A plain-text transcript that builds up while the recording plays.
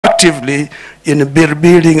actively in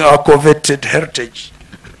building our coveted heritage.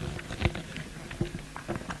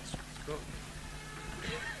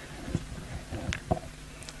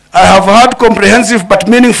 I have had comprehensive but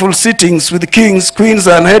meaningful sittings with kings, queens,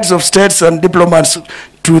 and heads of states and diplomats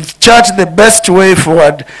to chart the best way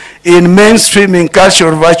forward in mainstreaming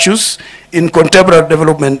cultural virtues in contemporary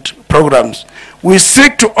development programs. We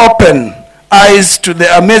seek to open eyes to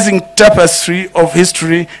the amazing tapestry of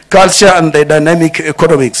history, culture, and the dynamic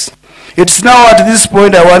economics. It's now at this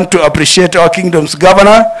point I want to appreciate our kingdom's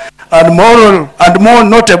governor, and more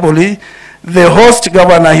notably, the host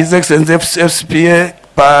governor, His Excellency FCPA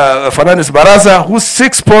Fernandez Baraza, whose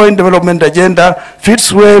 6-point development agenda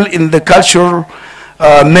fits well in the cultural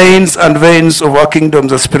mains and veins of our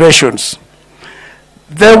kingdom's aspirations.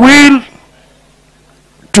 The will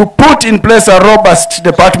to put in place a robust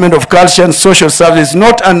Department of Culture and Social Services,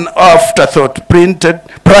 not an afterthought primed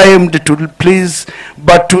to please,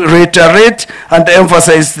 but to reiterate and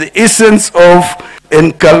emphasize the essence of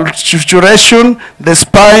enculturation, the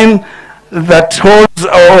spine that holds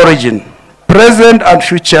our origin, present and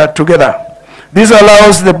future together. This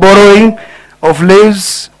allows the borrowing of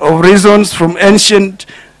lives, of reasons from ancient,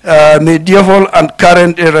 medieval, and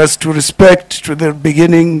current eras to respect to their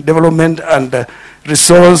beginning, development, and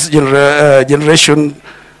resource generation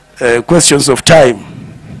questions of time.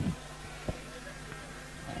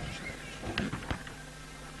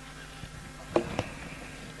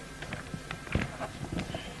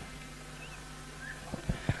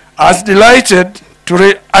 I'm delighted to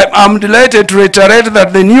reiterate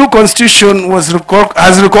that the new constitution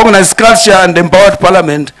has recognized culture and empowered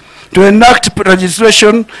parliament to enact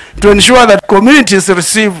legislation to ensure that communities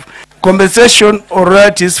receive compensation or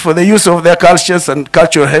royalties for the use of their cultures and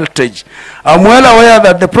cultural heritage. I'm well aware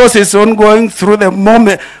that the process is ongoing through the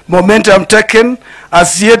momentum taken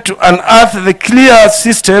as yet to unearth the clear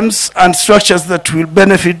systems and structures that will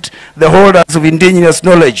benefit the holders of indigenous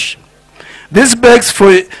knowledge. This begs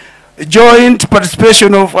for joint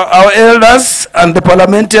participation of our elders and the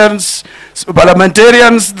parliamentarians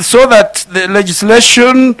so that the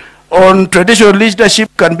legislation on traditional leadership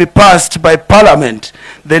can be passed by Parliament.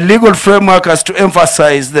 The legal framework has to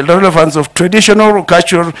emphasize the relevance of traditional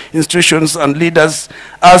cultural institutions and leaders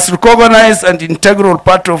as recognized and integral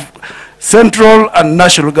part of central and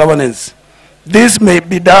national governance. This may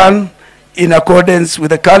be done in accordance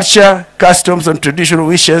with the culture, customs, and traditional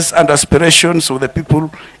wishes and aspirations of the people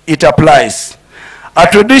it applies. A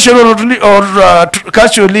traditional or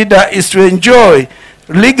cultural leader is to enjoy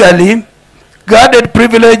legally guarded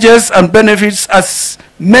privileges and benefits as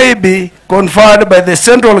may be conferred by the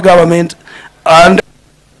central government and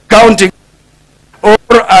county, or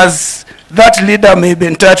as that leader may be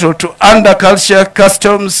entitled to under culture,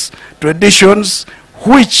 customs, traditions,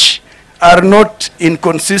 which are not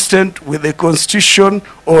inconsistent with the Constitution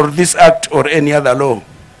or this Act or any other law.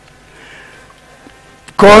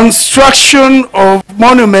 Construction of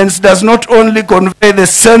monuments does not only convey the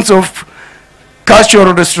sense of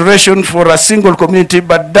cultural restoration for a single community,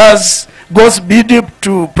 but goes deep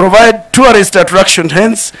to provide tourist attraction,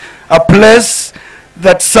 hence a place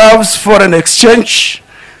that serves foreign exchange.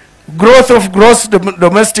 Growth of gross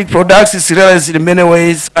domestic products is realized in many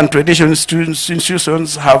ways, and traditional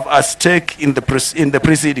institutions have a stake in the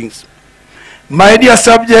proceedings. My dear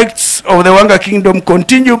subjects of the Wanga Kingdom,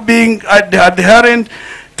 continue being adherent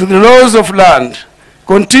to the laws of land,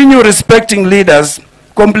 continue respecting leaders,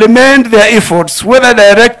 complement their efforts, whether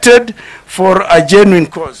directed for a genuine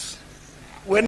cause.